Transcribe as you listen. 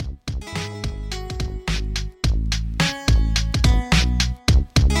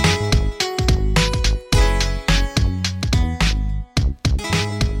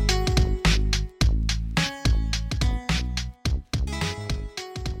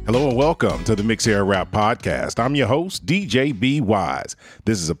Hello and welcome to the Mix Era Rap Podcast. I'm your host, DJ B. Wise.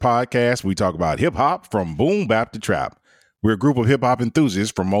 This is a podcast where we talk about hip-hop from boom bap to trap. We're a group of hip-hop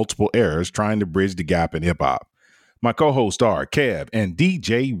enthusiasts from multiple eras trying to bridge the gap in hip-hop. My co-hosts are Kev and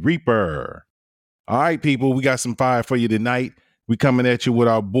DJ Reaper. All right, people, we got some fire for you tonight. We coming at you with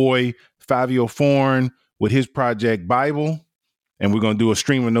our boy, Fivio Foreign, with his project B.I.B.L.E, and we're going to do a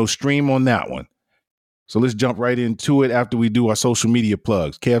stream or no stream on that one. So let's jump right into it after we do our social media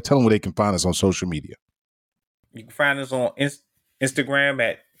plugs. Kev, tell them where they can find us on social media. You can find us on Instagram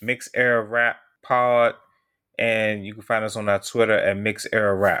at Mix Era Rap Pod, and you can find us on our Twitter at Mix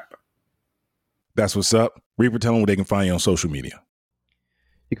Era Rap. That's what's up. Reaper, tell them where they can find you on social media.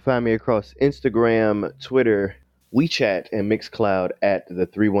 You can find me across Instagram, Twitter, WeChat, and Mixcloud at the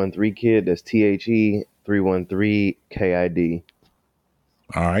 313 Kid. That's THE 313 KID.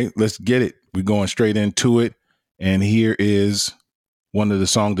 All right, let's get it. We're going straight into it. And here is one of the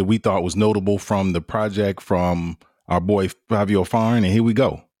songs that we thought was notable from the project from our boy Fivio Foreign. And here we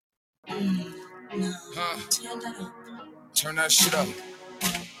go. Turn that shit up.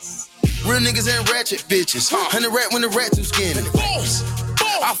 Real niggas and ratchet bitches. 100 rat when the rat too skinny.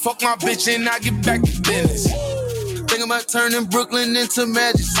 I fuck my bitch and I get back to business. Think about turning Brooklyn into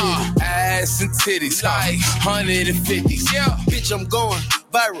Magic City. Ass and titties, like 150s. Yeah, bitch, I'm going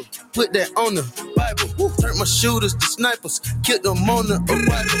viral. Put that on the Bible. Turn my shooters to snipers. Killed them on the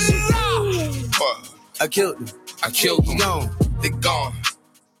arrival. I killed them. I killed them. Gone. They gone.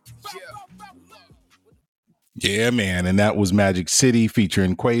 Yeah, man. And that was Magic City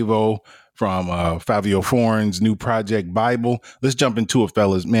featuring Quavo from Fivio Foreign's new project B.I.B.L.E. Let's jump into it,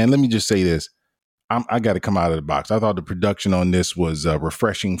 fellas. Man, let me just say this. I got to come out of the box. I thought the production on this was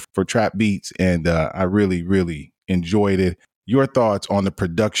refreshing for trap beats, and I really, really enjoyed it. Your thoughts on the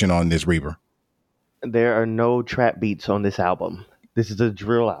production on this, Reaper? There are no trap beats on this album. This is a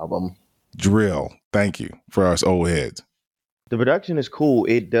drill album. Drill. Thank you for us old heads. The production is cool.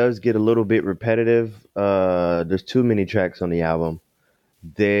 It does get a little bit repetitive. There's too many tracks on the album.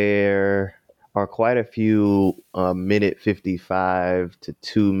 There are quite a few minute 55 to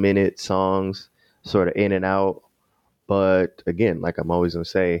 2 minute songs sort of in and out. But again, like I'm always going to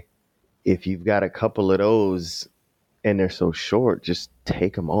say, if you've got a couple of those and they're so short, just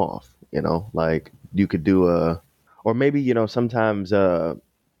take them off, like you could do or maybe, sometimes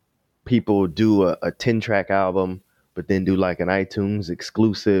people do a 10 track album, but then do like an iTunes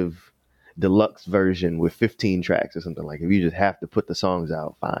exclusive deluxe version with 15 tracks or something. Like if you just have to put the songs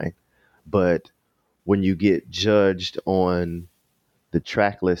out, fine. But when you get judged on the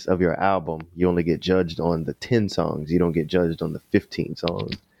track list of your album, you only get judged on the 10 songs. You don't get judged on the 15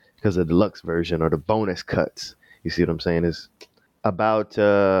 songs because of the deluxe version or the bonus cuts. You see what I'm saying? Is about,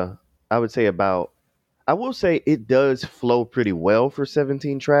 I will say it does flow pretty well for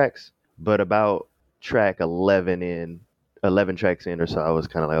 17 tracks, but about track 11 tracks in or so, I was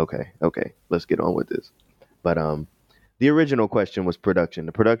kind of like, okay, let's get on with this. But the original question was production.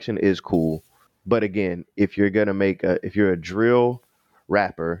 The production is cool, but again, if you're if you're a drill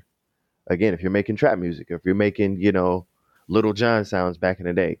rapper, again, if you're making trap music, if you're making, Little John sounds back in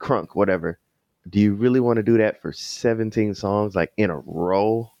the day, crunk, whatever, do you really want to do that for 17 songs like in a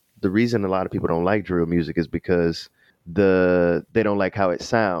row? The reason a lot of people don't like drill music is because they don't like how it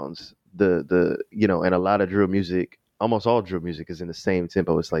sounds. And a lot of drill music, almost all drill music is in the same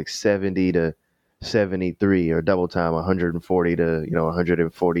tempo. It's like 70 to 73 or double time 140 to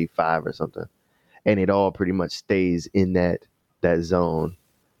 145 or something, and it all pretty much stays in that zone.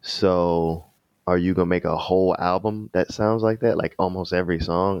 So are you gonna make a whole album that sounds like that, like almost every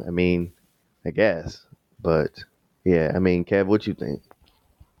song? I mean, I guess, but yeah, I mean, Kev, what you think?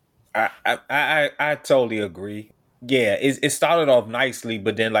 I totally agree. Yeah, it started off nicely,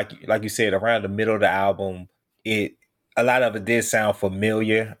 but then like you said, around the middle of the album, a lot of it did sound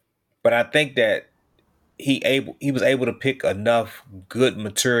familiar. But I think that he was able to pick enough good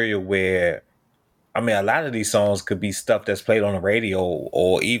material where, I mean, a lot of these songs could be stuff that's played on the radio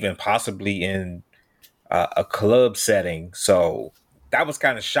or even possibly in a club setting. So that was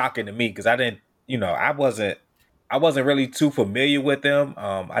kind of shocking to me because I wasn't really too familiar with him.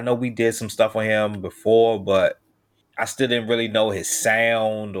 I know we did some stuff on him before, but I still didn't really know his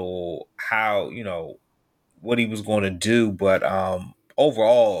sound or how, what he was going to do. But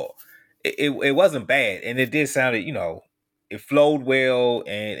overall, it wasn't bad. And it did sound, it flowed well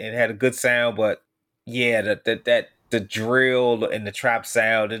and it had a good sound. But yeah, the drill and the trap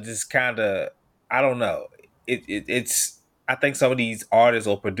sound, it just kind of, I don't know. It's I think some of these artists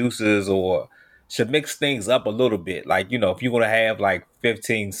or producers or should mix things up a little bit. Like, if you're going to have like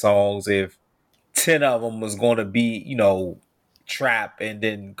 15 songs, if 10 of them was going to be, trap and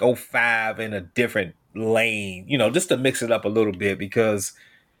then go 5 in a different lane, just to mix it up a little bit, because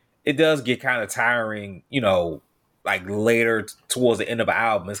it does get kind of tiring, like later towards the end of an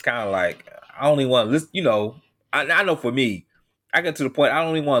album. It's kind of like, I only want to listen, I know for me, I get to the point I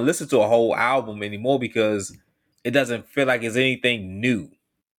don't even want to listen to a whole album anymore because it doesn't feel like it's anything new.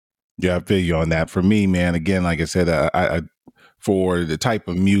 Yeah, I feel you on that. For me, man, again, like I said, I for the type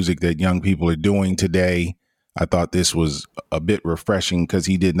of music that young people are doing today, I thought this was a bit refreshing because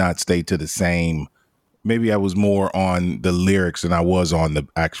he did not stay to the same. Maybe I was more on the lyrics than I was on the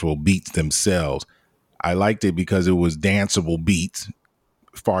actual beats themselves. I liked it because it was danceable beats,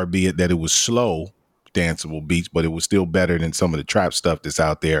 far be it that it was slow danceable beats, but it was still better than some of the trap stuff that's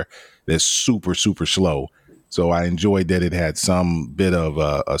out there that's super, super slow. So I enjoyed that it had some bit of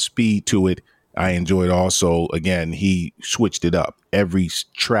a speed to it. I enjoyed also, again, he switched it up. Every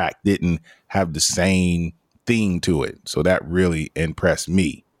track didn't have the same thing to it. So that really impressed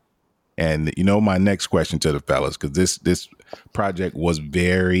me. And, my next question to the fellas, because this project was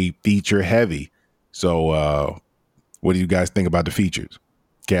very feature heavy. So what do you guys think about the features?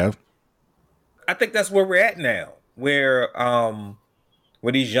 Kev? I think that's where we're at now, where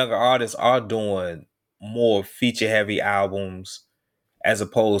these younger artists are doing more feature heavy albums as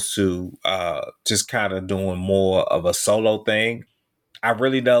opposed to just kind of doing more of a solo thing. I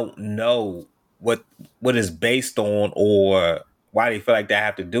really don't know what is based on or why they feel like they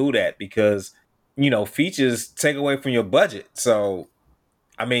have to do that, because features take away from your budget. So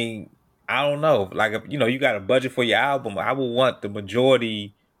I mean, I don't know. Like, if you got a budget for your album, I would want the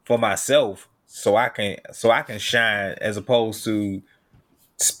majority for myself so I can shine, as opposed to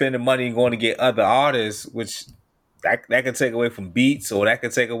spending money and going to get other artists, which that can take away from beats, or that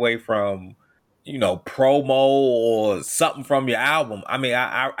can take away from promo or something from your album. I mean,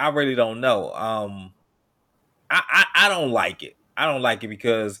 I really don't know. I don't like it. I don't like it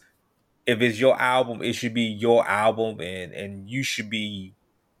because if it's your album, it should be your album, and you should be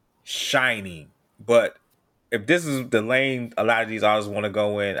shining. But if this is the lane a lot of these artists want to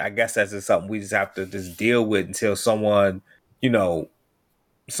go in, I guess that's just something we just have to just deal with until someone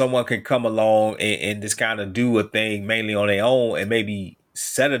can come along and just kind of do a thing mainly on their own and maybe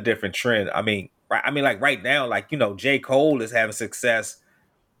set a different trend. I mean, like right now, like, J. Cole is having success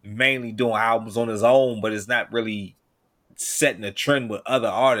mainly doing albums on his own, but it's not really setting a trend with other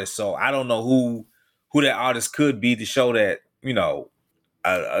artists. So I don't know who that artist could be to show that,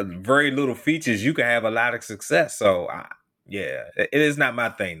 a very little features, you can have a lot of success. So yeah, it is not my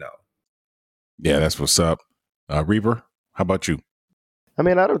thing though. Yeah, that's what's up. Reaper, how about you? I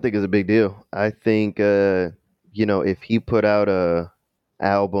mean, I don't think it's a big deal. I think, if he put out a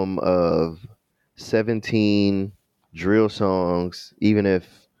album of 17 drill songs, even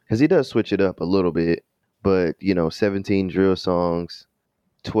because he does switch it up a little bit, but, 17 drill songs,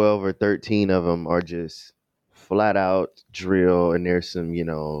 12 or 13 of them are just flat out drill, and there's some,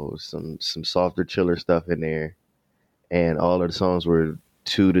 some softer, chiller stuff in there. And all of the songs were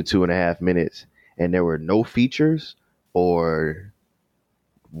 2 to 2.5 minutes, and there were no features or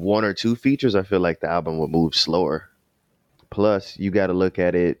 1 or 2 features. I feel like the album would move slower. Plus, you got to look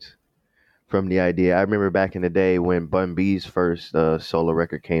at it from the idea. I remember back in the day when B.I.B.L.E's first solo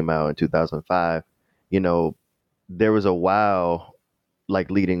record came out in 2005, there was a while,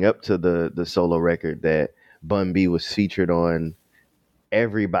 like leading up to the solo record, that B.I.B.L.E was featured on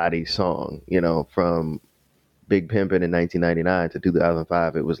everybody's song, from Big Pimpin' in 1999 to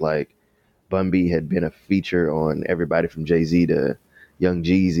 2005. It was like B.I.B.L.E had been a feature on everybody from Jay-Z to Young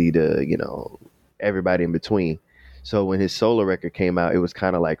Jeezy to, everybody in between. So when his solo record came out, it was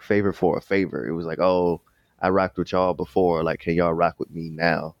kind of like favor for a favor. It was like, oh, I rocked with y'all before. Like, can y'all rock with me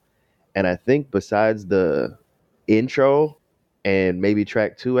now? And I think besides the intro and maybe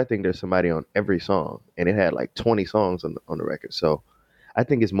track 2, I think there's somebody on every song. And it had like 20 songs on the record. So I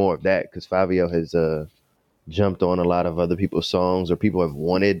think it's more of that, because Fivio has jumped on a lot of other people's songs, or people have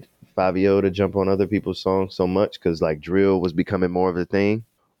wanted Fivio to jump on other people's songs so much because like drill was becoming more of a thing.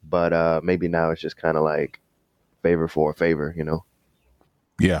 But maybe now it's just kind of like favor for a favor,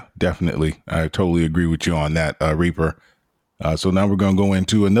 Yeah, definitely. I totally agree with you on that, Reaper. So now we're going to go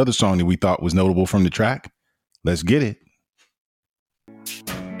into another song that we thought was notable from the track. Let's get it.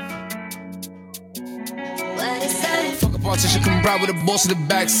 Fuck a politician, come ride with the boss in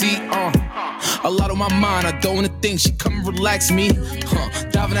the backseat. A lot on my mind, I don't wanna think. She come and relax me.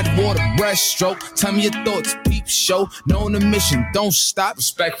 Diving at the water, breaststroke. Tell me your thoughts, peep show. Knowing the mission, don't stop.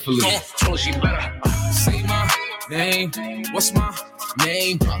 Respectfully. Told she better say my name. What's my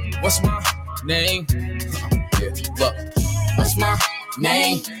name? What's my name? Yeah, look. What's my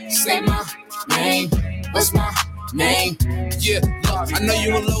name? Say my name. What's my Name? Yeah, I know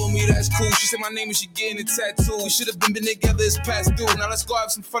you in love with me, that's cool. She said my name and she getting a tattoo. We should have been together, it's past due. Now let's go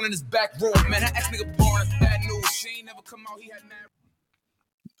have some fun in this back room. Man, that ex nigga born, that's bad news. She ain't never come out, he had mad.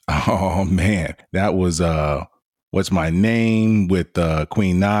 Oh man, that was What's My Name with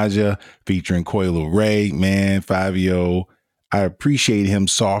Queen Naja featuring Coil Ray. Man, Fivio, I appreciate him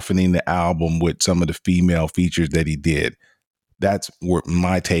softening the album with some of the female features that he did. That's what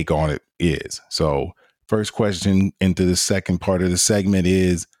my take on it is. So first question into the second part of the segment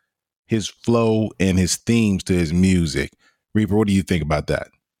is his flow and his themes to his music. Reaper, what do you think about that?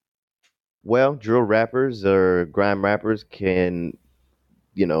 Well, drill rappers or grime rappers can,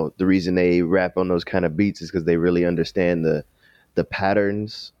 the reason they rap on those kind of beats is because they really understand the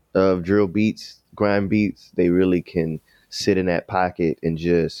patterns of drill beats, grime beats. They really can sit in that pocket and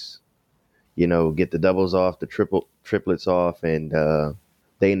just, get the doubles off, the triplets off, and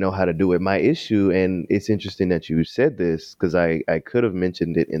they know how to do it. My issue, and it's interesting that you said this because I could have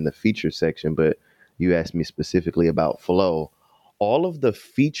mentioned it in the feature section, but you asked me specifically about flow. All of the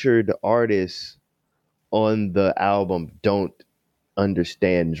featured artists on the album don't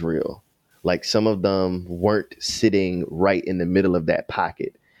understand drill. Like some of them weren't sitting right in the middle of that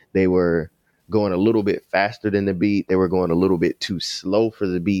pocket. They were going a little bit faster than the beat. They were going a little bit too slow for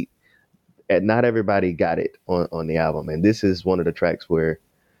the beat. And not everybody got it on the album. And this is one of the tracks where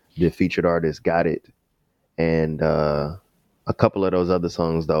the featured artist got it. And a couple of those other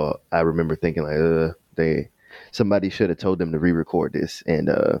songs, though, I remember thinking like, somebody should have told them to re-record this and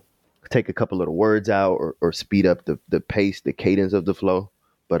take a couple of the words out or speed up the pace, the cadence of the flow.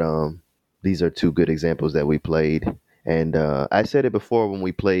 But these are two good examples that we played. And I said it before when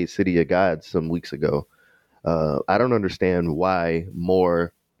we played City of God some weeks ago. I don't understand why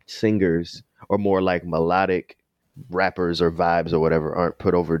more singers or more like melodic rappers or vibes or whatever aren't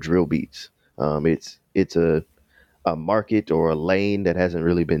put over drill beats. It's a market or a lane that hasn't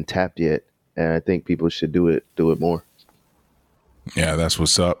really been tapped yet, and I think people should do it more. Yeah, that's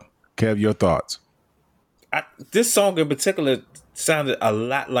what's up. Kev, your thoughts? This song in particular sounded a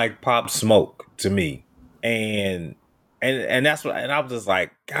lot like Pop Smoke to me, and that's what, and I was just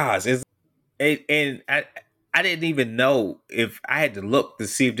like, gosh, and I didn't even know if I had to look to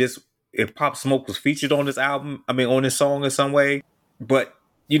see if Pop Smoke was featured on this album. I mean, on this song in some way. But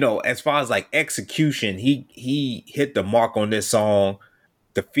as far as like execution, he hit the mark on this song.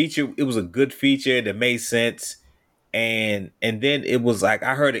 The feature, it was a good feature that made sense, and then it was like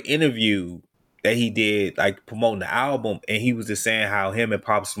I heard an interview that he did like promoting the album, and he was just saying how him and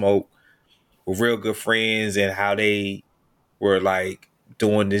Pop Smoke were real good friends and how they were like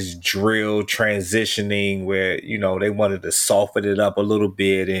doing this drill transitioning where they wanted to soften it up a little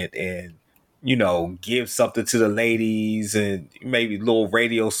bit and give something to the ladies and maybe little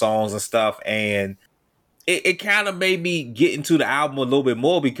radio songs and stuff. And it kind of made me get into the album a little bit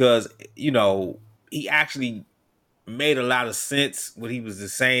more because he actually made a lot of sense what he was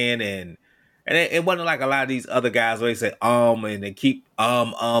just saying. And it wasn't like a lot of these other guys where they say and they keep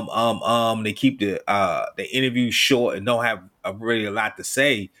they keep the interview short and don't have really a lot to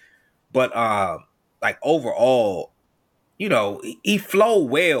say. But like overall, he flowed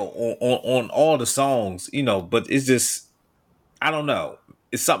well on all the songs, but it's just, I don't know.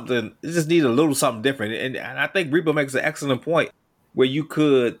 It's something, it just needs a little something different. And I think Reaper makes an excellent point where you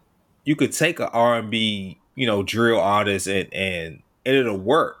could take a R&B, drill artist and it'll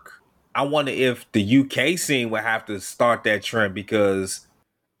work. I wonder if the UK scene would have to start that trend because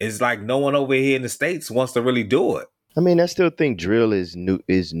it's like no one over here in the States wants to really do it. I mean, I still think drill is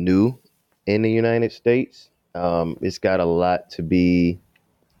new in the United States. It's got a lot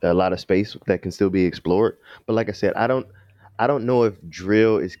of space that can still be explored. But like I said, I don't know if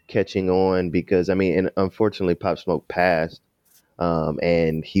drill is catching on because I mean, and unfortunately, Pop Smoke passed,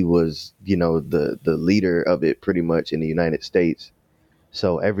 and he was the leader of it pretty much in the United States.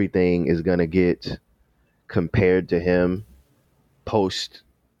 So everything is gonna get compared to him post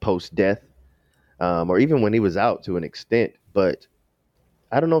death, or even when he was out to an extent. But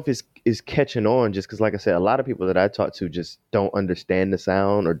I don't know if it's catching on just because, like I said, a lot of people that I talk to just don't understand the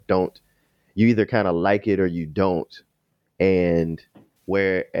sound or don't. You either kind of like it or you don't. And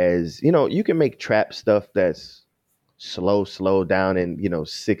whereas you can make trap stuff that's slow down in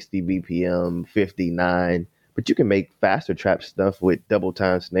 60 BPM, 59, but you can make faster trap stuff with double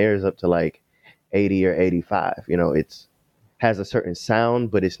time snares up to like 80 or 85. It's has a certain sound,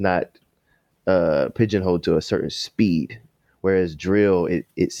 but it's not pigeonholed to a certain speed. Whereas drill,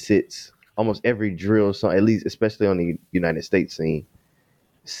 it sits almost every drill song, at least especially on the United States scene,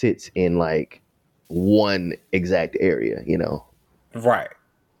 sits in like one exact area. Right.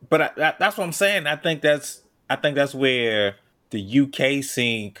 But that's what I'm saying. I think I think that's where the UK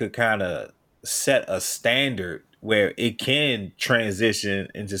scene could kind of set a standard where it can transition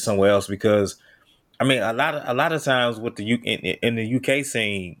into somewhere else. Because I mean, a lot of times with in the UK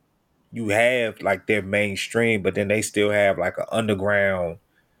scene, you have like their mainstream, but then they still have like an underground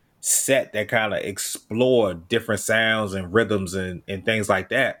set that kind of explore different sounds and rhythms and things like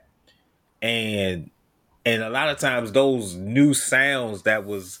that. And a lot of times those new sounds that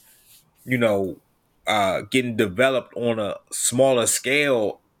was, you know, getting developed on a smaller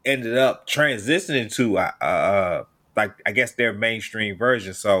scale ended up transitioning to like I guess their mainstream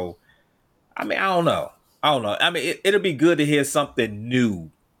version. So I mean, I don't know. I mean, it'll be good to hear something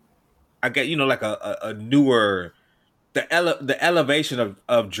new. I get, like a newer, the elevation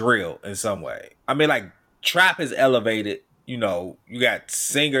of drill in some way. I mean, like trap is elevated. You got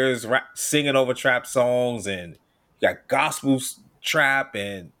singers singing over trap songs, and you got trap,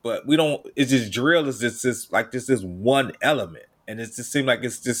 but we don't. It's just drill is just this one element, and it just seems like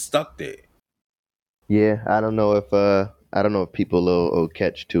it's just stuck there. Yeah, I don't know if people will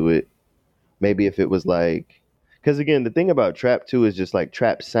catch to it. Maybe if it was like, because again, the thing about trap too is just like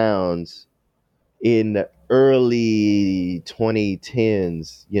trap sounds in the early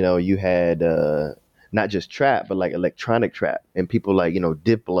 2010s. You had not just trap, but like electronic trap, and people like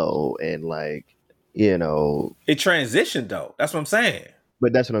Diplo and like you know. It transitioned though. That's what I'm saying.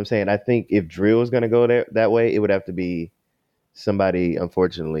 But that's what I'm saying. I think if drill was gonna go there that way, it would have to be somebody.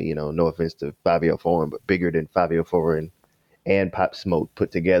 Unfortunately, no offense to Fivio Foreign, but bigger than Fivio Foreign and Pop Smoke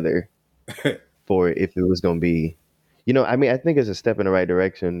put together for it if it was going to be, I mean, I think it's a step in the right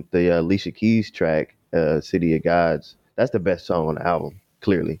direction. The Alicia Keys track, City of Gods, that's the best song on the album,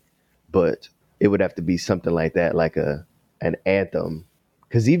 clearly. But it would have to be something like that, like an anthem.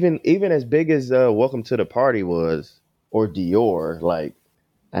 Because even as big as Welcome to the Party was, or Dior, like,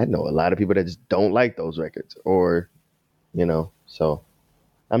 I know a lot of people that just don't like those records, or, so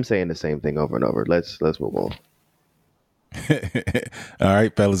I'm saying the same thing over and over. Let's move on. All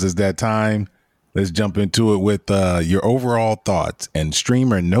right, fellas, it's that time. Let's jump into it with your overall thoughts and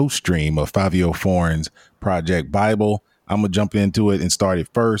stream or no stream of Fivio Foreign's project Bible. I'm going to jump into it and start it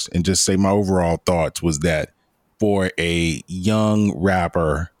first and just say my overall thoughts was that for a young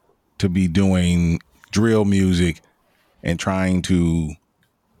rapper to be doing drill music and trying to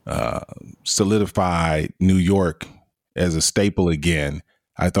solidify New York as a staple again,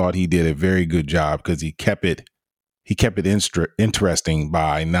 I thought he did a very good job because he kept it interesting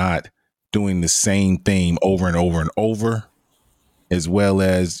by not doing the same theme over and over and over, as well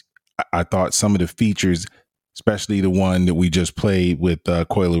as I thought some of the features, especially the one that we just played with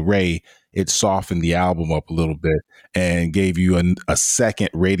Coily Ray, it softened the album up a little bit and gave you a second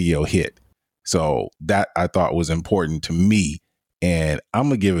radio hit. So that I thought was important to me. And I'm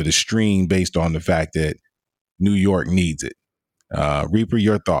going to give it a stream based on the fact that New York needs it. Reaper,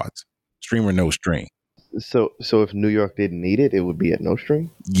 your thoughts? Stream or no stream? So if New York didn't need it, it would be a no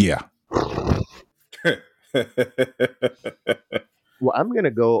stream? Yeah. Well, I'm going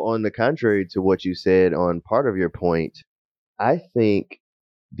to go on the contrary to what you said on part of your point. I think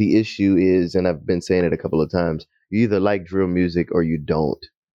the issue is, and I've been saying it a couple of times, you either like drill music or you don't.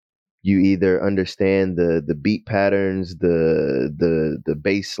 You either understand the beat patterns, the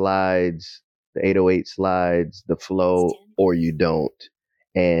bass slides, the 808 slides, the flow, or you don't.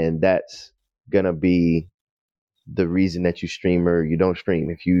 And that's going to be the reason that you stream or you don't stream.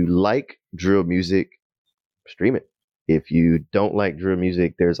 If you like drill music, stream it. If you don't like drill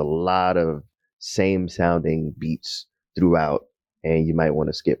music, there's a lot of same sounding beats throughout, and you might want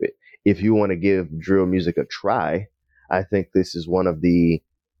to skip it. If you want to give drill music a try, I think this is one of the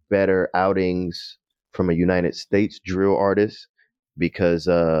better outings from a United States drill artist because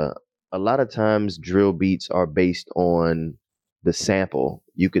a lot of times drill beats are based on the sample.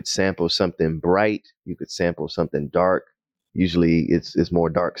 You could sample something bright, you could sample something dark. Usually it's more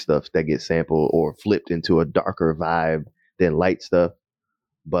dark stuff that gets sampled or flipped into a darker vibe than light stuff.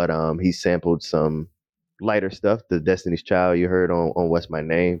 But he sampled some lighter stuff, the Destiny's Child you heard on What's My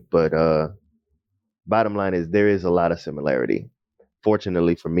Name. But bottom line is there is a lot of similarity.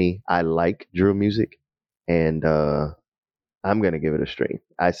 Fortunately for me, I like drill music, and I'm gonna give it a stream.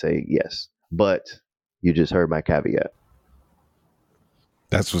 I say yes, but you just heard my caveat.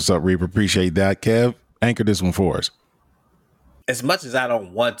 That's what's up, Reaper. Appreciate that. Kev, anchor this one for us. As much as I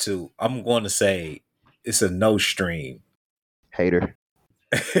don't want to, I'm going to say it's a no stream. Hater.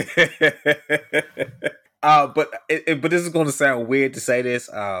 But this is going to sound weird to say this.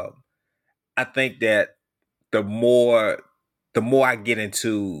 I think that the more I get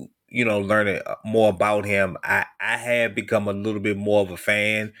into learning more about him, I have become a little bit more of a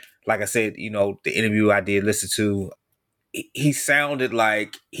fan. like I said, the interview I did listen to, he sounded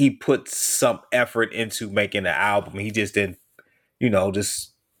like he put some effort into making the album. He just didn't,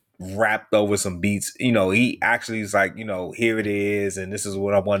 just rapped over some beats. He actually is like, here it is, and this is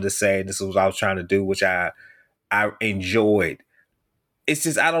what I wanted to say, and this is what I was trying to do, which I enjoyed. It's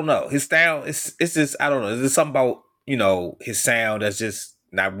just, I don't know. His style, it's just, I don't know. There's something about, his sound that's just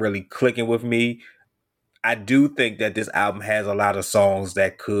not really clicking with me. I do think that this album has a lot of songs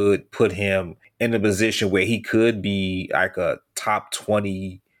that could put him in a position where he could be like a top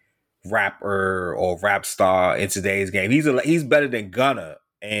 20 rapper or rap star in today's game. He's better than Gunna.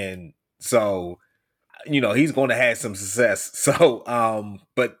 And so, he's going to have some success. So,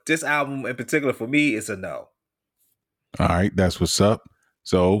 but this album in particular for me is a no. All right, that's what's up.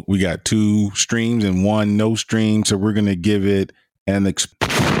 So we got 2 streams and 1 no stream. So we're going to give it an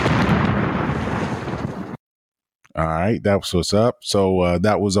all right, that's what's up. So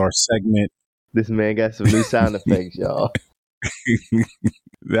that was our segment. This man got some new sound effects, y'all.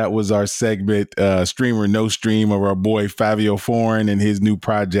 That was our segment, stream or no stream, of our boy Fivio Foreign and his new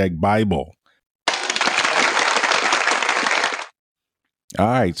project, B.I.B.L.E. All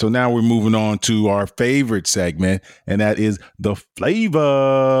right, so now we're moving on to our favorite segment, and that is the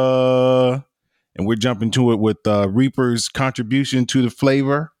FLAVA. And we're jumping to it with Reaper's contribution to the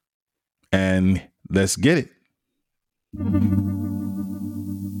flavor. And let's get it.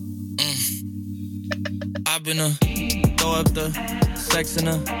 I've been throw up the sex in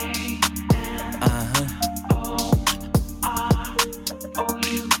and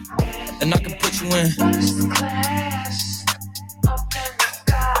I can put you in.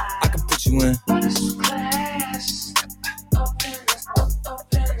 I can put you in.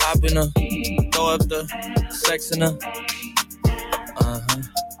 I've been throw up the sex in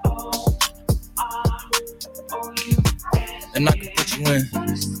and I can put you in.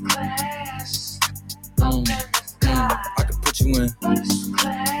 I can put you in.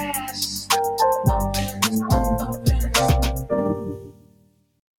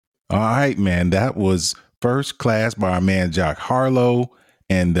 All right, man. That was First Class by our man Jack Harlow.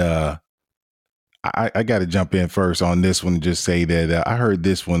 And I got to jump in first on this one and just say that I heard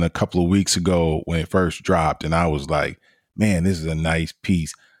this one a couple of weeks ago when it first dropped. And I was like, man, this is a nice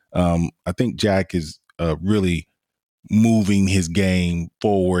piece. I think Jack is really moving his game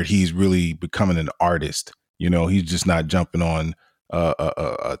forward. He's really becoming an artist. He's just not jumping on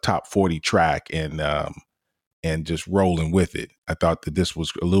a top 40 track and just rolling with it. I thought that this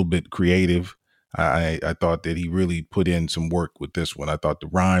was a little bit creative. I thought that he really put in some work with this one. I thought the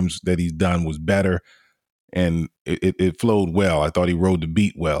rhymes that he's done was better, and it flowed well. I thought he rode the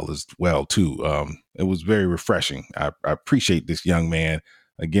beat well as well too. It was very refreshing. I appreciate this young man.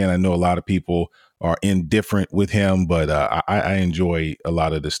 Again, I know a lot of people are indifferent with him, but I enjoy a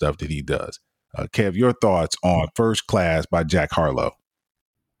lot of the stuff that he does. Kev, your thoughts on First Class by Jack Harlow?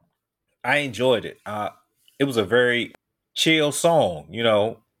 I enjoyed it. It was a very chill song.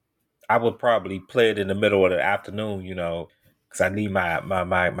 I would probably play it in the middle of the afternoon, because I need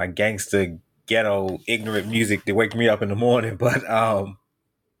my gangster ghetto ignorant music to wake me up in the morning. But I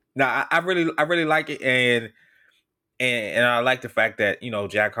really like it, and I like the fact that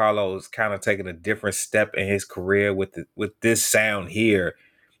Jack Harlow is kind of taking a different step in his career with this sound here,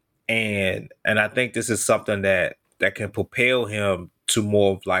 and I think this is something that can propel him to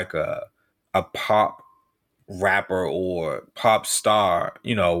more of like a pop rapper or pop star,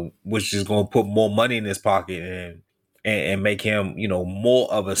 which is going to put more money in his pocket and make him, more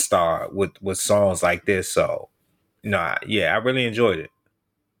of a star with songs like this. So, I really enjoyed it.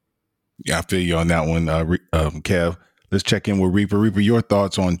 Yeah, I feel you on that one, Kev. Let's check in with Reaper. Reaper, your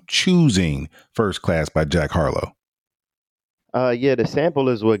thoughts on choosing First Class by Jack Harlow? Yeah, the sample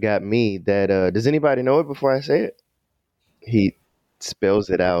is what got me. That does anybody know it before I say it? He spells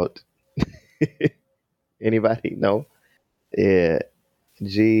it out. Anybody know? Yeah,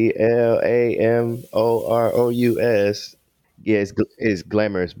 Glamorous. Yeah, it's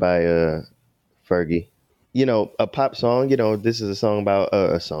Glamorous by Fergie. A pop song. This is a song about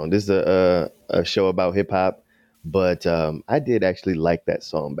a song. This is a show about hip hop. But I did actually like that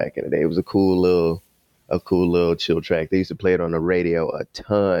song back in the day. It was a cool little chill track. They used to play it on the radio a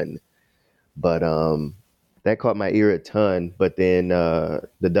ton. But that caught my ear a ton. But then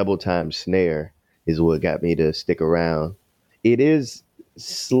the double time snare is what got me to stick around. It is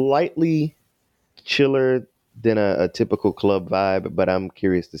slightly chiller than a typical club vibe, but I'm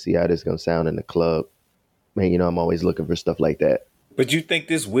curious to see how this is going to sound in the club. Man, I'm always looking for stuff like that. But you think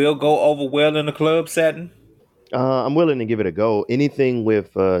this will go over well in the club setting? I'm willing to give it a go. Anything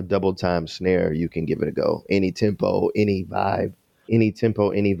with double time snare, you can give it a go. Any tempo, any vibe, any tempo,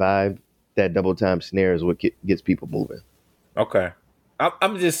 any vibe, that double time snare is what gets people moving. Okay.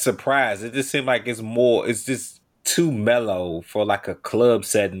 I'm just surprised. It just seemed like it's just too mellow for like a club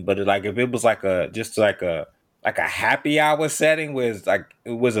setting. But like if it was like a happy hour setting where it's like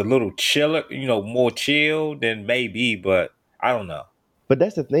it was a little chiller, more chill, then maybe, but I don't know. But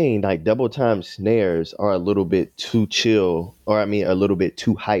that's the thing, like double time snares are a little bit too chill, or I mean a little bit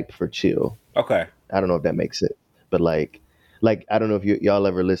too hype for chill. Okay. I don't know if that makes sense. But like I don't know if y'all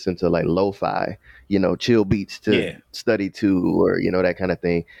ever listen to like lo-fi, chill beats to study to, or that kind of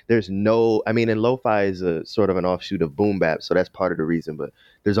thing. There's no, I mean, and lo-fi is a sort of an offshoot of boom bap, so that's part of the reason. But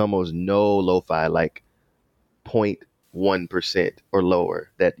there's almost no lo-fi, like 0.1% or lower,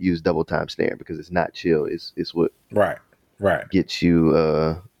 that use double time snare because it's not chill. It's what right gets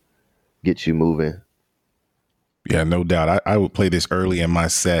you moving. Yeah, no doubt. I would play this early in my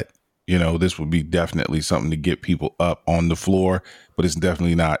set. This would be definitely something to get people up on the floor, but it's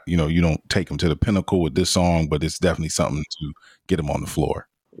definitely not, you don't take them to the pinnacle with this song, but it's definitely something to get them on the floor.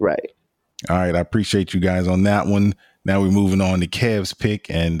 Right. All right. I appreciate you guys on that one. Now we're moving on to Kev's pick,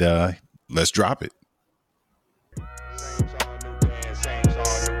 and let's drop it.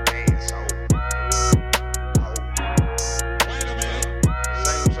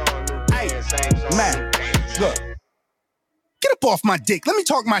 Man, look. Get up off my dick. Let me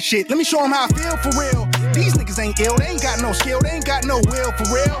talk my shit. Let me show them how I feel for real. These niggas ain't ill. They ain't got no skill. They ain't got no will for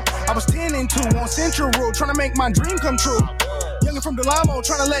real. I was 10 and 2 on Central Road trying to make my dream come true. Youngin' from Delamo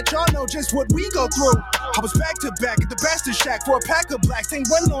trying to let y'all know just what we go through. I was back to back at the Bastard Shack for a pack of blacks. Ain't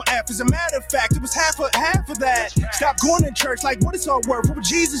wasn't no F. As a matter of fact, it was half of that. Stop going to church like what it's all worth. What would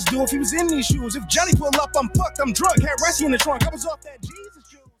Jesus do if he was in these shoes? If Johnny pull up, I'm fucked. I'm drunk. Had Ressie in the trunk. I was off that Jesus.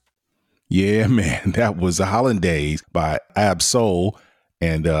 Yeah, man, that was Hollandaise by B.I.B.L.E.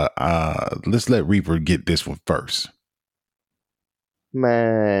 And let's let Reaper get this one first.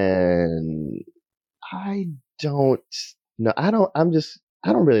 Man, I don't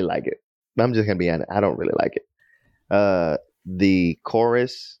really like it. I'm just gonna be honest. I don't really like it. The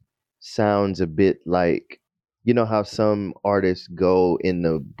chorus sounds a bit like, how some artists go in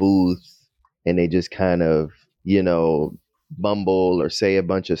the booth and they just kind of, bumble or say a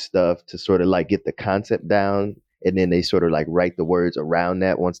bunch of stuff to sort of like get the concept down, and then they sort of like write the words around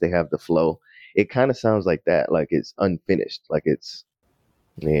that once they have the flow. It kind of sounds like that, like it's unfinished, like it's,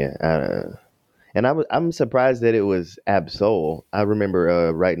 yeah, I don't know. And I'm surprised that it was Ab-Soul. I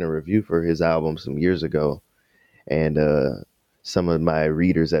remember writing a review for his album some years ago, and some of my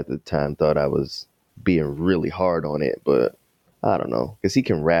readers at the time thought I was being really hard on it, but I don't know, because he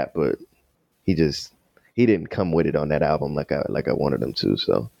can rap, but he didn't come with it on that album like I wanted him to.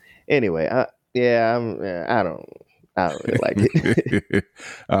 So anyway, I don't really like it.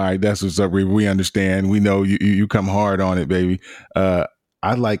 All right, that's what's up, Reaper. We understand. We know you come hard on it, baby.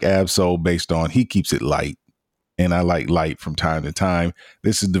 I like Ab-Soul based on he keeps it light, and I like light from time to time.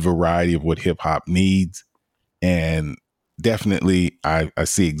 This is the variety of what hip hop needs, and definitely I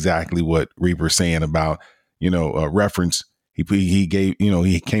see exactly what Reaper's saying about a reference. He gave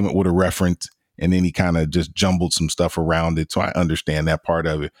he came up with a reference, and then he kind of just jumbled some stuff around it. So I understand that part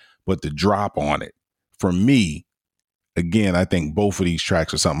of it, but the drop on it for me, again, I think both of these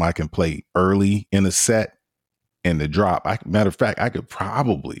tracks are something I can play early in a set. And the drop, matter of fact, I could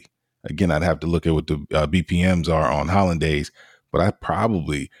probably, again, I'd have to look at what the BPMs are on Hollandaise, but I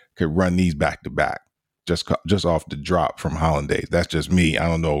probably could run these back to back just off the drop from Hollandaise. That's just me. I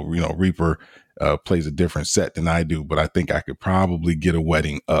don't know, Reaper plays a different set than I do, but I think I could probably get a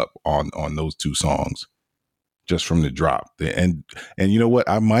wedding up on those two songs just from the drop. And you know what?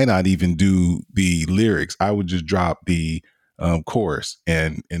 I might not even do the lyrics. I would just drop the chorus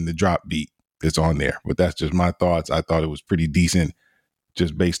and the drop beat that's on there. But that's just my thoughts. I thought it was pretty decent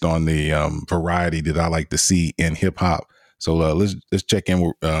just based on the variety that I like to see in hip hop. So let's check in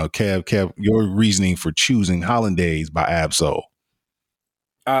with Kev. Kev, your reasoning for choosing Hollandaise by Ab-Soul.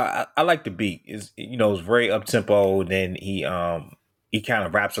 I like the beat. It's very up tempo. Then he kind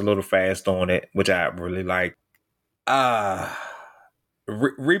of raps a little fast on it, which I really like.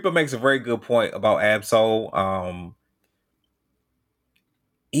 Reaper makes a very good point about Ab-Soul.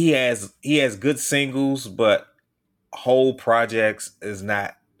 He has good singles, but whole projects is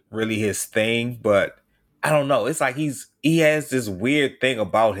not really his thing. But I don't know. It's like he has this weird thing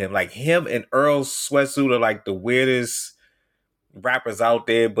about him. Like him and Earl Sweatsuit are like the weirdest rappers out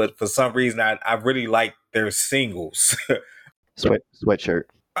there. But for some reason, I really like their singles. Sweatshirt.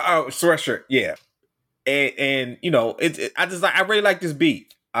 Oh, sweatshirt, yeah. And I really like this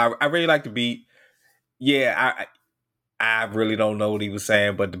beat. I really like the beat. Yeah, I really don't know what he was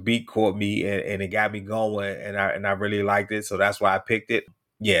saying, but the beat caught me and it got me going, and I really liked it, so that's why I picked it.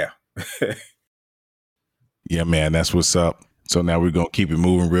 Yeah. Yeah, man, that's what's up. So now we're gonna keep it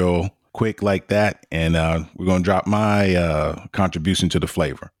moving real quick like that, and we're gonna drop my contribution to the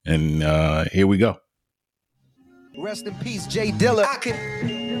flavor, and here we go. Rest in peace, B.I.B.L.E.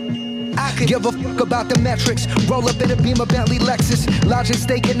 I could give a fuck about the metrics. Roll up in a B.I.B.L.E. Lexus. Logic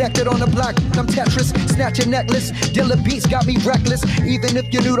stay connected on the block. I'm Tetris. Snatch a necklace. Dilla beats got me reckless. Even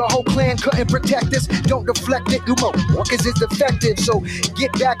if you knew the whole clan couldn't protect us, don't deflect it. You motherfuckers is defective. So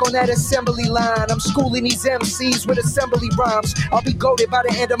get back on that assembly line. I'm schooling these MCs with assembly rhymes. I'll be goated by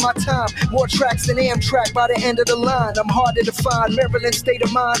the end of my time. More tracks than Amtrak by the end of the line. I'm harder to find. Maryland state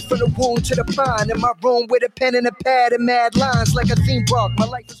of mind from the wound to the pine. In my room with a pen and a pad and mad lines like a theme park. My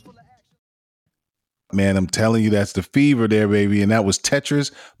life is full of Man, I'm telling you, that's the fever there, baby. And that was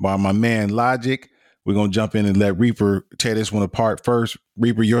Tetris by my man Logic. We're going to jump in and let Reaper tear this one apart first.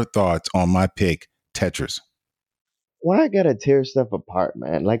 Reaper, your thoughts on my pick, Tetris. Why I gotta tear stuff apart,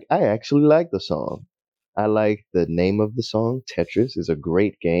 man? Like, I actually like the song. I like the name of the song. Tetris is a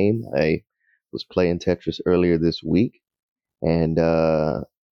great game. I was playing Tetris earlier this week, and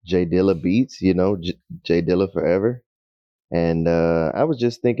J Dilla beats, J Dilla forever. And I was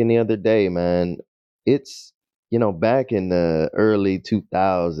just thinking the other day, man, it's, back in the early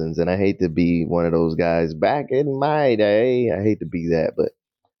 2000s, and I hate to be one of those guys back in my day. I hate to be that, but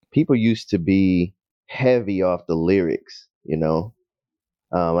people used to be heavy off the lyrics, I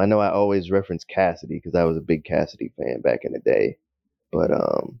know I always reference Cassidy because I was a big Cassidy fan back in the day, but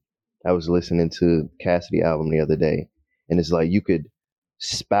I was listening to Cassidy album the other day, and it's like you could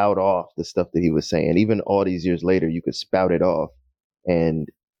spout off the stuff that he was saying. Even all these years later, you could spout it off. And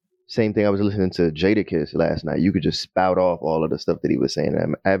same thing, I was listening to Jadakiss last night. You could just spout off all of the stuff that he was saying.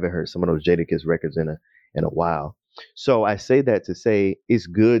 I haven't heard some of those Jadakiss records in a while. So I say that to say it's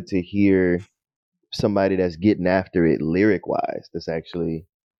good to hear somebody that's getting after it lyric wise, that's actually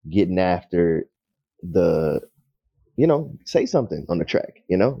getting after the, say something on the track,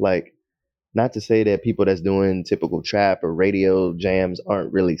 like, not to say that people that's doing typical trap or radio jams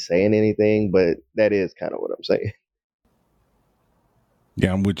aren't really saying anything, but that is kind of what I'm saying.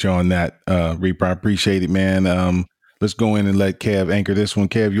 Yeah, I'm with you on that, Reaper. I appreciate it, man. Let's go in and let Kev anchor this one.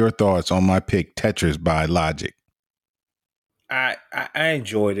 Kev, your thoughts on my pick, Tetris by Logic. I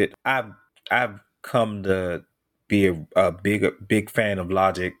enjoyed it. I've come to be a big fan of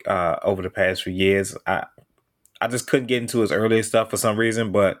Logic over the past few years. I just couldn't get into his earlier stuff for some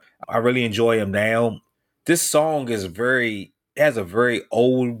reason, but I really enjoy him now. This song has a very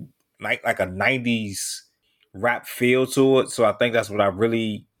old, like a 90s rap feel to it. So I think that's what I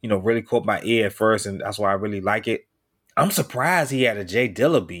really caught my ear at first, and that's why I really like it. I'm surprised he had a J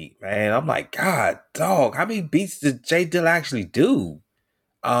Dilla beat, man. I'm like, God, dog, how many beats did J Dilla actually do?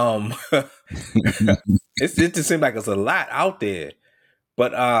 It just seems like it's a lot out there.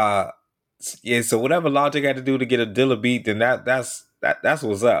 But yeah, so whatever Logic had to do to get a Dilla beat, then that's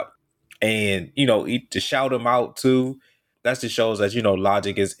what's up. And to shout him out too, that just shows that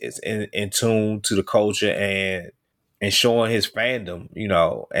Logic is in tune to the culture and showing his fandom,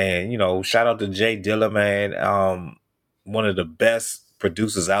 and shout out to Jay Dilla, man. One of the best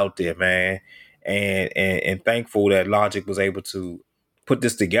producers out there, man. And thankful that Logic was able to put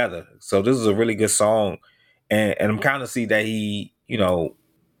this together. So this is a really good song. And I'm kind of see that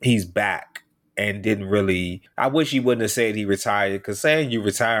he's back and didn't really. I wish he wouldn't have said he retired, because saying you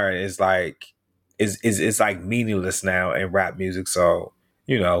retiring is like it's like meaningless now in rap music. So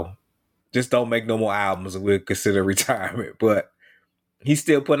just don't make no more albums and we'll consider retirement. But he's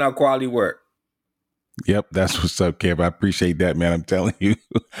still putting out quality work. Yep, that's what's up, Kev. I appreciate that, man. I'm telling you,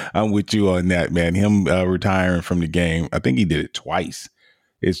 I'm with you on that, man. Him retiring from the game, I think he did it twice.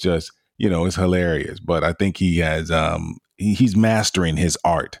 It's just, it's hilarious. But I think he has, he's mastering his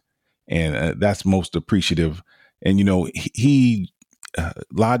art, and that's most appreciative. And he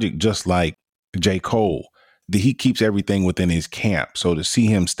Logic, just like J. Cole, he keeps everything within his camp. So to see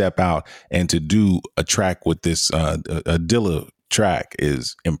him step out and to do a track with this a Dilla track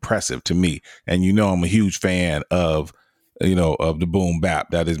is impressive to me. And I'm a huge fan of of the boom bap.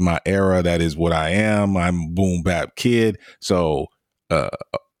 That is my era. That is what I am. I'm a boom bap kid. So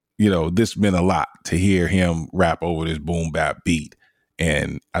this meant a lot to hear him rap over this boom bap beat.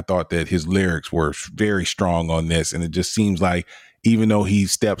 And I thought that his lyrics were very strong on this. And it just seems like, even though he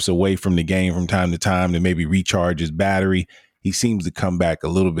steps away from the game from time to time to maybe recharge his battery, he seems to come back a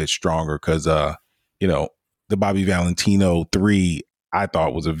little bit stronger, because the Bobby Valentino 3, I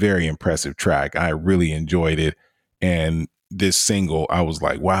thought, was a very impressive track. I really enjoyed it. And this single, I was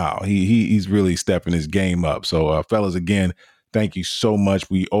like, wow, he's really stepping his game up. So fellas, again, thank you so much.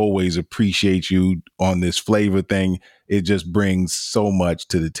 We always appreciate you on this flavor thing. It just brings so much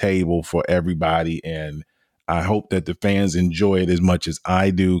to the table for everybody. And I hope that the fans enjoy it as much as I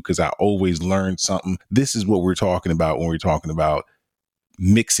do, because I always learn something. This is what we're talking about when we're talking about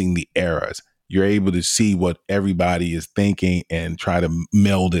mixing the eras. You're able to see what everybody is thinking and try to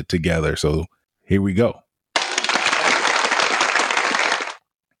meld it together. So here we go.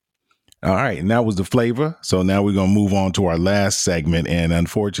 All right. And that was the flavor. So now we're going to move on to our last segment. And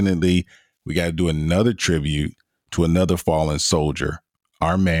unfortunately, we got to do another tribute to another fallen soldier,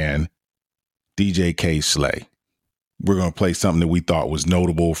 our man, DJ K-Slay. We're going to play something that we thought was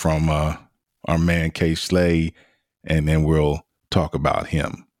notable from our man K-Slay, and then we'll talk about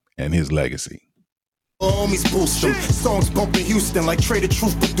him and his legacy. Homies boost them. Songs bumping Houston like Trader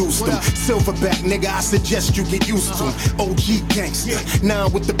Truth produced them. Silverback nigga, I suggest you get used to him. OG gangster, now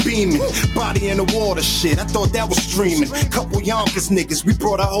with the beaming. Body in the water shit, I thought that was streaming. Couple Yonkers niggas, we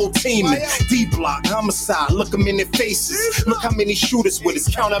brought our whole team in. D-Block, homicide, look them in their faces. Look how many shooters with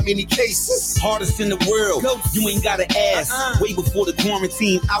us, count how many cases. Hardest in the world, you ain't gotta ask. Way before the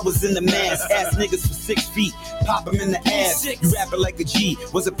quarantine, I was in the mask. Ask niggas for 6 feet, pop them in the ass. You rapping like a G,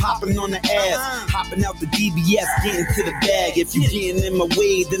 was it popping on the ass? Hopping out the DBS, getting to the bag. If you getting in my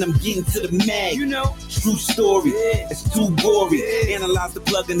way, then I'm getting to the mag. You know, true story, it's too gory. Analyze the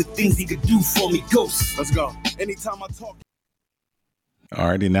plug and the things he could do for me. Ghost. Let's go. Anytime I talk. All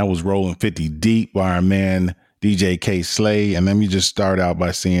right, and that was Rolling 50 Deep by our man DJ K-Slay. And let me just start out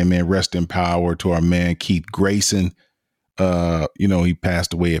by saying, man, rest in power to our man Keith Grayson. He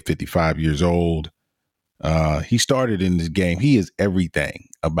passed away at 55 years old. He started in this game. He is everything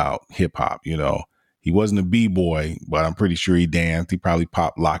about hip hop. He wasn't a b-boy, but I'm pretty sure he danced. He probably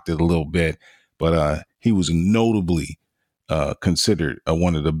pop locked it a little bit, but he was notably considered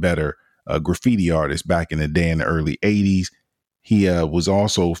one of the better graffiti artists back in the day in the early 80s. He was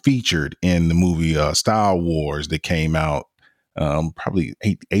also featured in the movie Style Wars that came out probably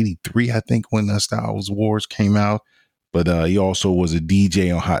 83, I think, when Style Wars came out. But he also was a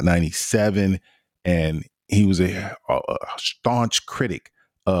DJ on Hot 97, and he was a staunch critic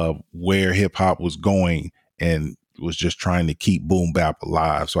of where hip hop was going and was just trying to keep boom bap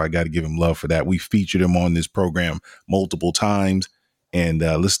alive. So I got to give him love for that. We featured him on this program multiple times, and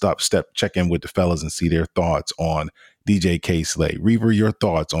let's check in with the fellas and see their thoughts on DJ K-Slay. Reaver, your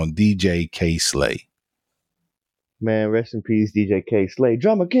thoughts on DJ K-Slay? Man, rest in peace, DJ K-Slay,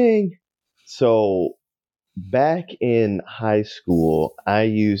 Drummer King. So back in high school, I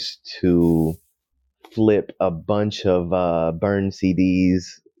used to flip a bunch of burned CDs,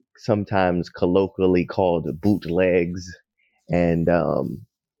 sometimes colloquially called bootlegs. And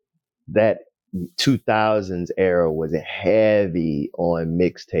that 2000s era was heavy on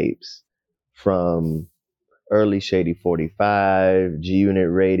mixtapes, from early Shady 45, G-Unit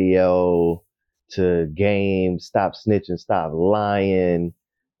Radio, to Game, Stop Snitching, Stop Lying,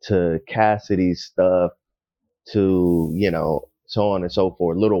 to Cassidy's stuff, to, so on and so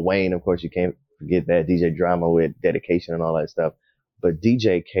forth. Lil Wayne, of course, you can't forget that. DJ Drama with Dedication and all that stuff. But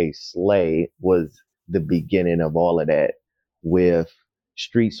DJ K-Slay was the beginning of all of that, with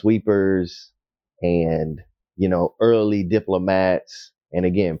Street Sweepers and, early Diplomats, and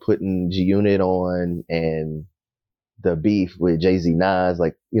again, putting G-Unit on, and the beef with Jay-Z Nas,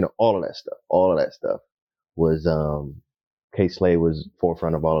 all of that stuff was, K-Slay was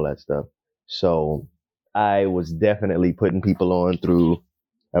forefront of all of that stuff. So I was definitely putting people on through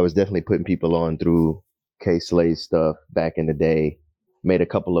K-Slay's stuff back in the day. Made a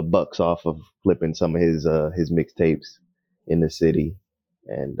couple of bucks off of flipping some of his mixtapes in the city.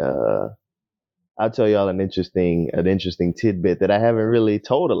 And I'll tell y'all an interesting tidbit that I haven't really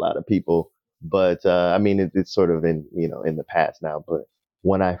told a lot of people, but it's sort of in the past now. But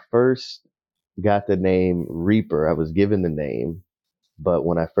when I first got the name Reaper, I was given the name, but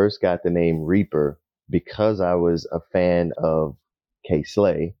when I first got the name Reaper, because I was a fan of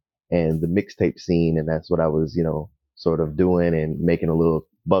K-Slay and the mixtape scene, and that's what I was, sort of doing and making a little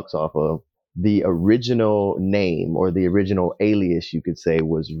bucks off of. The original name, or the original alias, you could say,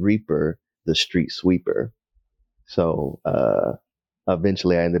 was Reaper, the Street Sweeper. So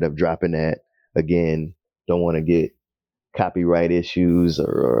eventually I ended up dropping that. Again, don't want to get copyright issues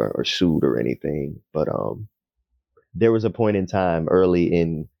or sued or anything, but there was a point in time early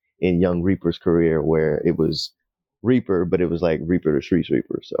in young Reaper's career where it was Reaper, but it was like Reaper the Street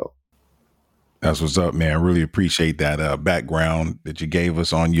Sweeper. So that's what's up, man. I really appreciate that background that you gave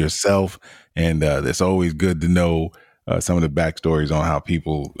us on yourself. And it's always good to know some of the backstories on how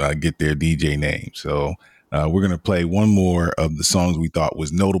people get their DJ name. So We're going to play one more of the songs we thought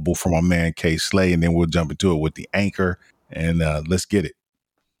was notable from our man K-Slay, and then we'll jump into it with the anchor, and let's get it.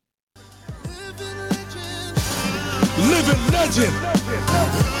 Living legend.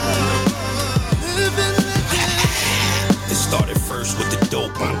 It started first with the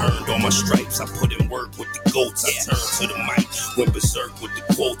dope. I earned all my stripes. I put in work with the goats. I turned to the mic, went berserk with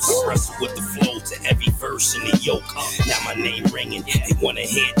the quotes. Wrestled with the flow to every verse in the yoke. Now my name ringing. They wanna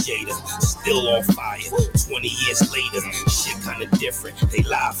hear Jada. Still on fire. 20 years later, shit kinda different. They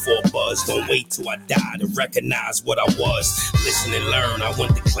lie for a buzz. Don't wait till I die to recognize what I was. Listen and learn. I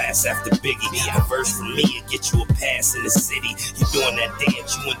went to class after Biggie. A verse from me will get you a pass in the city. You doing that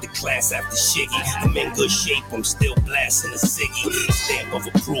dance? You went to class after Shiggy. I'm in good shape. I'm still blasting a ciggy. Stamp of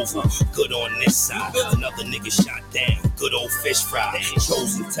approval. Good on this side. Another nigga shot down. Good old fish fry.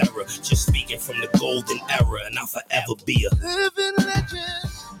 Chosen terror. Just speaking from the golden era, and I'll forever be a living legend.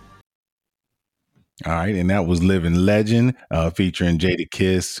 All right, and that was Living Legend, featuring Jada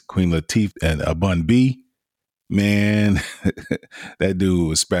Kiss, Queen Latifah, and Bun B. Man, that dude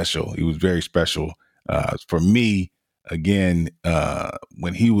was special. He was very special. For me, again,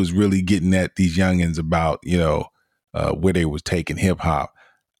 when he was really getting at these youngins about, where they was taking hip hop,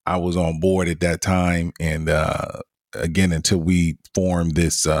 I was on board at that time. And again, until we formed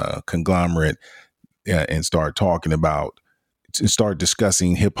this conglomerate and start talking about, to start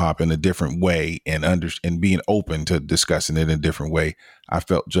discussing hip hop in a different way and being open to discussing it in a different way, I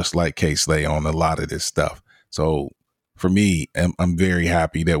felt just like K-Slay on a lot of this stuff. So for me, I'm very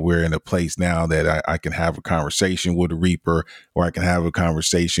happy that we're in a place now that I can have a conversation with a Reaper, or I can have a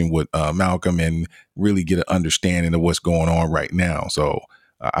conversation with Malcolm and really get an understanding of what's going on right now. So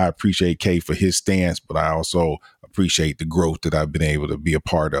I appreciate K for his stance, but I also appreciate the growth that I've been able to be a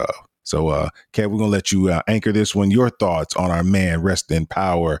part of. So, Kev, we're going to let you anchor this one. Your thoughts on our man, rest in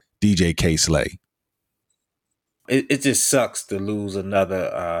power, DJ K-Slay. It just sucks to lose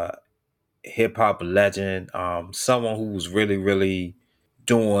another hip hop legend, someone who was really, really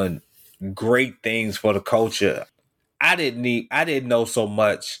doing great things for the culture. I didn't know so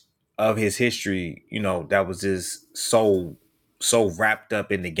much of his history, that was just so wrapped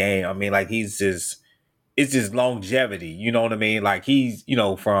up in the game. I mean, like, it's just longevity, you know what I mean? Like, he's,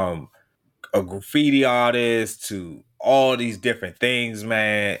 from a graffiti artist to all these different things,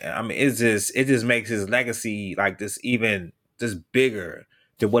 man. I mean, it just makes his legacy like this even just bigger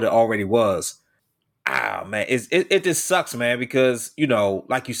than what it already was. Man, it just sucks, man, because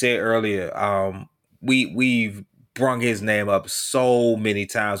like you said earlier, we've brung his name up so many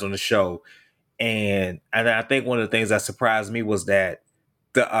times on the show, and I think one of the things that surprised me was that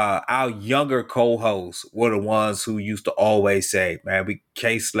our younger co-hosts were the ones who used to always say, "Man,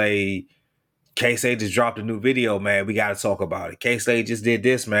 K-Slay just dropped a new video, man. We got to talk about it. K-Slay just did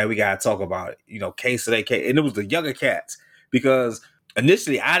this, man. We got to talk about it." K-Slay, and it was the younger cats, because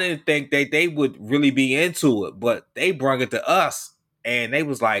initially I didn't think they would really be into it, but they brought it to us and they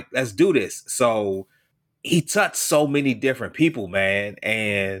was like, "Let's do this." So he touched so many different people, man.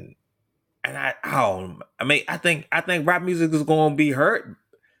 And I think rap music is going to be hurt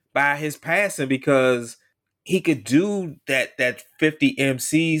by his passing, because he could do that 50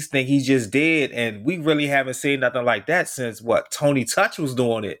 MCs thing he just did, and we really haven't seen nothing like that since Tony Touch was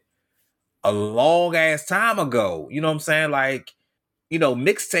doing it a long ass time ago. You know what I'm saying? Like,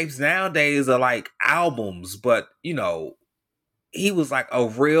 mixtapes nowadays are like albums, but he was like a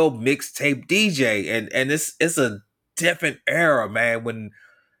real mixtape DJ, and it's a different era, man. When,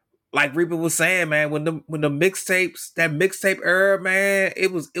 like Reaper was saying, man, when the mixtapes, that mixtape era, man,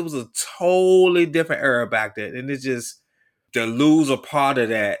 it was a totally different era back then, and it's just to lose a part of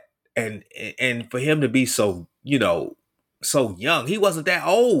that, and for him to be so so young, he wasn't that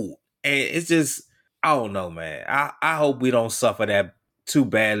old, and it's just, I don't know, man. I hope we don't suffer that too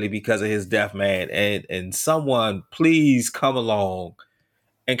badly because of his death, man, and someone please come along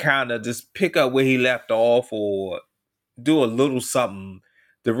and kind of just pick up where he left off, or do a little something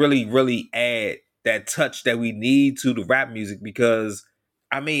to really, really add that touch that we need to the rap music, because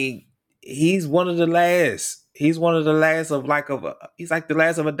I mean, he's one of the last. He's one of the last he's like the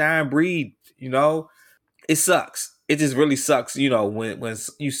last of a dying breed, It sucks. It just really sucks, when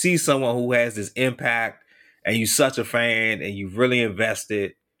you see someone who has this impact and you such a fan and you really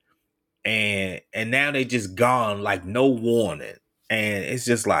invested, and now they just gone like no warning. And it's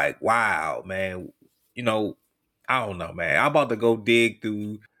just like, wow, man, I don't know, man. I'm about to go dig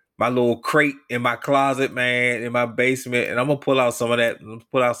through my little crate in my closet, man, in my basement, and I'm gonna pull out some of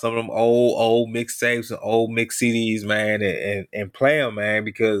them old mixtapes and old mix CDs, man, and play them, man,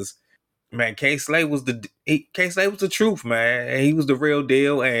 because, man, K-Slay was the truth, man, and he was the real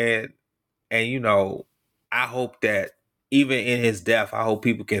deal, and I hope that even in his death, I hope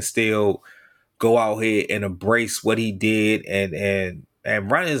people can still go out here and embrace what he did and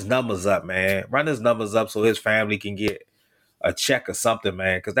run his numbers up, man. Run his numbers up so his family can get a check or something,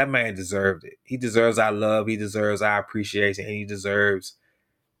 man, because that man deserved it. He deserves our love. He deserves our appreciation. And he deserves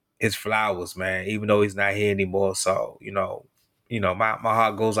his flowers, man, even though he's not here anymore. So, my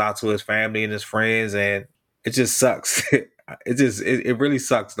heart goes out to his family and his friends, and it just sucks. It really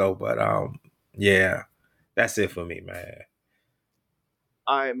sucks though. But yeah, that's it for me, man.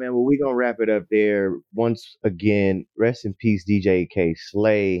 All right, man. Well, we're gonna wrap it up there. Once again, rest in peace, DJ K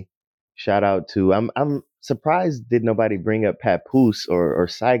Slay. Shout out to I'm surprised did nobody bring up Papoose or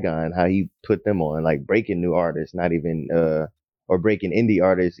Saigon, how he put them on, like breaking new artists, not even or breaking indie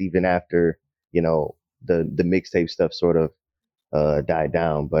artists even after, the mixtape stuff sort of died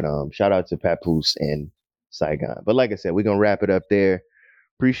down. But shout out to Papoose and Saigon. But like I said, we're gonna wrap it up there.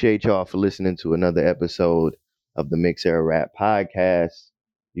 Appreciate y'all for listening to another episode of the Mix Era Rap Podcast.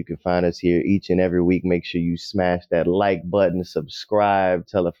 You can find us here each and every week. Make sure you smash that like button, subscribe,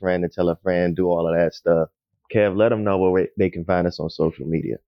 tell a friend and tell a friend, do all of that stuff. Kev, let them know where they can find us on social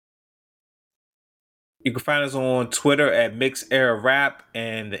media. You can find us on Twitter at Mix Era Rap,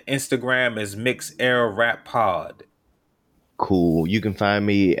 and the Instagram is Mix Era Rap Pod. Cool. You can find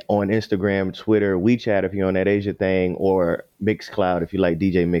me on Instagram, Twitter, WeChat if you're on that Asia thing, or Mixcloud if you like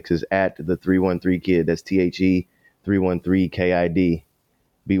DJ mixes at the 313 Kid. That's THE 313 KID.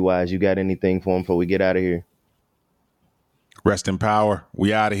 Be wise. You got anything for him before we get out of here? Rest in power.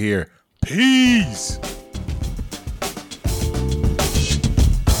 We out of here. Peace.